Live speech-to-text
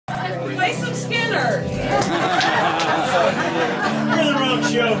Play some Skinner. You're in the wrong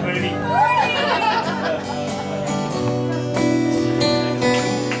show, baby.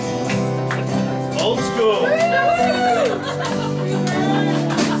 Old school.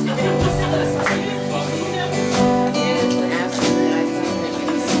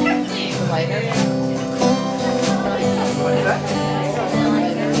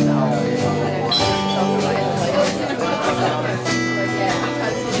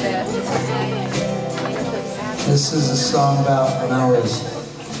 This is a song about when I was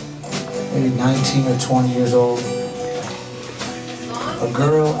maybe 19 or 20 years old. A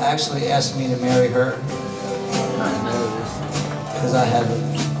girl actually asked me to marry her because I had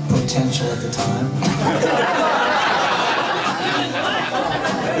potential at the time.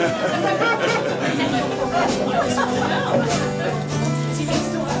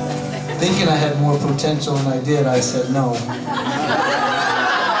 Thinking I had more potential than I did, I said no.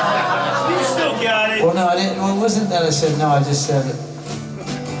 Well, no, I didn't. Well, it wasn't that I said no. I just said,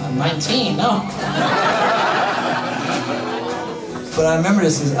 I'm 19, no. But I remember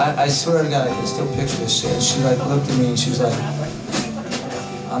this. I swear to God, I can still picture this shit. She like looked at me and she was like,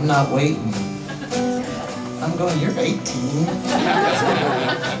 I'm not waiting. I'm going, you're 18.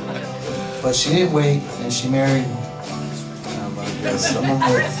 But she didn't wait, and she married someone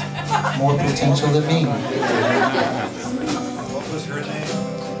with more potential than me. What was her name?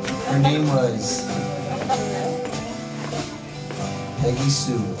 Her name was Peggy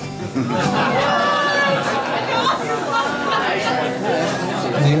Sue.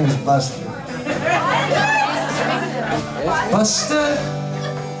 Her name was Buster. Buster,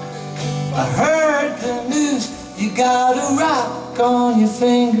 I heard the news. You got a rock on your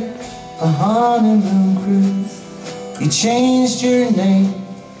finger, a honeymoon cruise. You changed your name.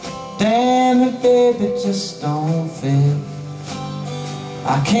 Damn it, baby, it just don't fit.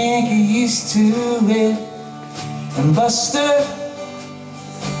 I can't get used to it. And Buster,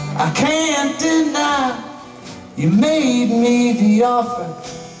 I can't deny you made me the offer.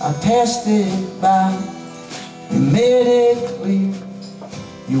 I passed it by. You made it clear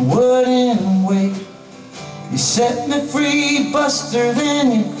you wouldn't wait. You set me free, Buster,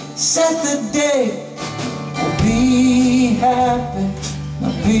 then you set the date. Well, be happy,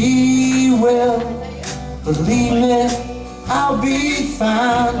 now be well. Believe me, I'll be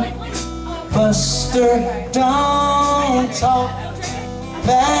fine. Buster, don't talk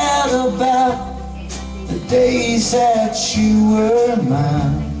bad about the days that you were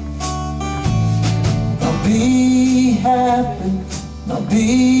mine. Now be happy, now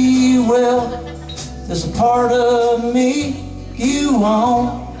be well. There's a part of me you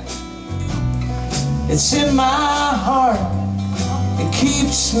own. It's in my heart, it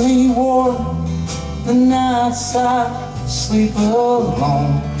keeps me warm. The nights I sleep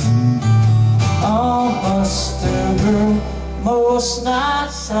alone. Oh, Buster girl, most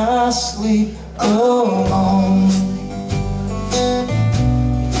nights I sleep alone.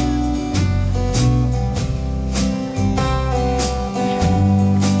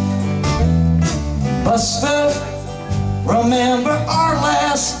 Buster, remember our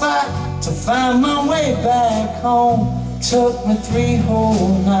last fight? To find my way back home took me 3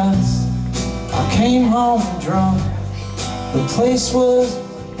 whole nights. I came home drunk. The place was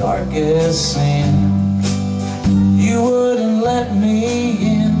dark as sin. You wouldn't let me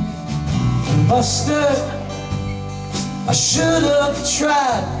in. And Buster, I should have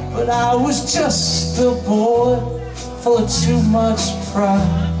tried, but I was just a boy full of too much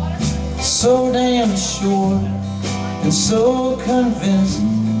pride. So damn sure and so convinced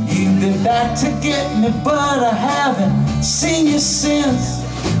you'd be back to get me, but I haven't seen you since.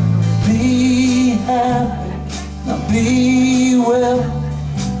 Be happy, now be well.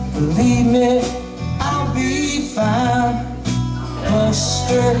 Believe me, I'll be fine.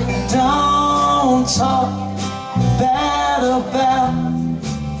 Buster, don't talk bad about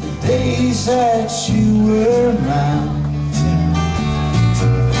the days that you were mine.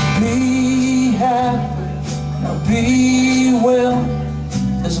 Be happy, now be well.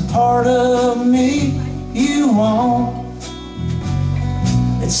 There's a part of me you own.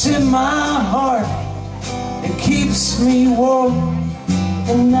 It's in my heart, it keeps me warm.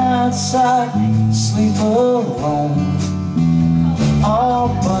 And nights I sleep alone. Oh,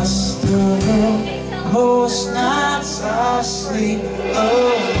 Buster girl, most nights I sleep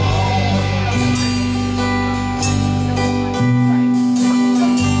alone.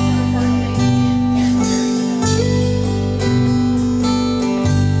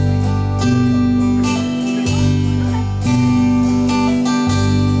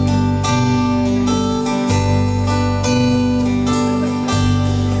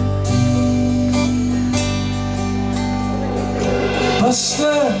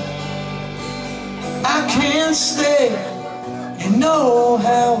 Buster, I can't stay. You know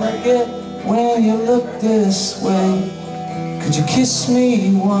how I get when you look this way. Could you kiss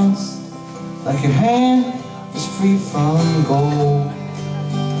me once, like your hand is free from gold?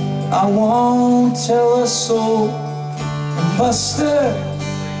 I won't tell a soul. And Buster,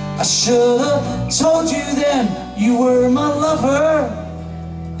 I should've told you then you were my lover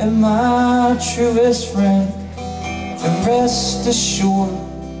and my truest friend. And rest assured,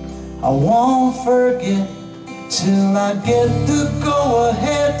 I won't forget till I get the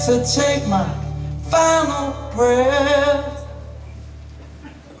go-ahead to take my final breath.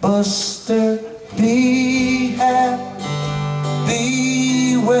 Buster, be happy,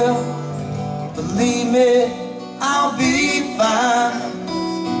 be well. Believe me, I'll be fine.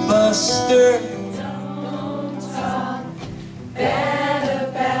 Buster, don't talk bad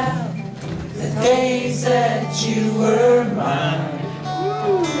about the days that you were mine.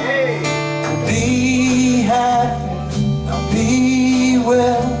 Be happy, now be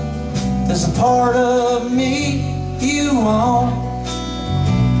well. There's a part of me you own.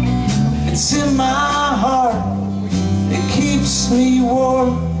 It's in my heart, it keeps me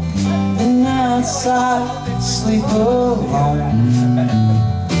warm. The nights I sleep alone.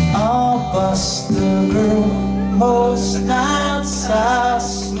 I'll bust the girl most nights I